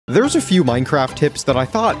There's a few Minecraft tips that I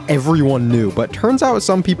thought everyone knew, but turns out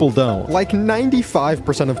some people don't. Like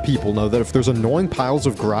 95% of people know that if there's annoying piles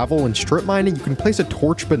of gravel in strip mining, you can place a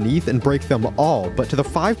torch beneath and break them all, but to the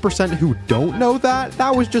 5% who don't know that,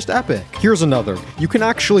 that was just epic. Here's another. You can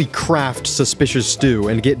actually craft suspicious stew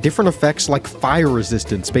and get different effects like fire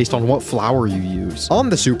resistance based on what flour you use. On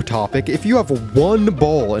the soup topic, if you have one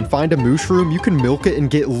bowl and find a mushroom, you can milk it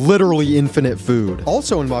and get literally infinite food.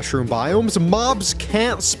 Also in mushroom biomes, mobs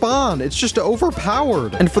can't spawn. It's just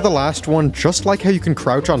overpowered. And for the last one, just like how you can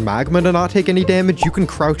crouch on magma to not take any damage, you can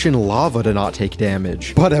crouch in lava to not take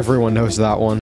damage. But everyone knows that one.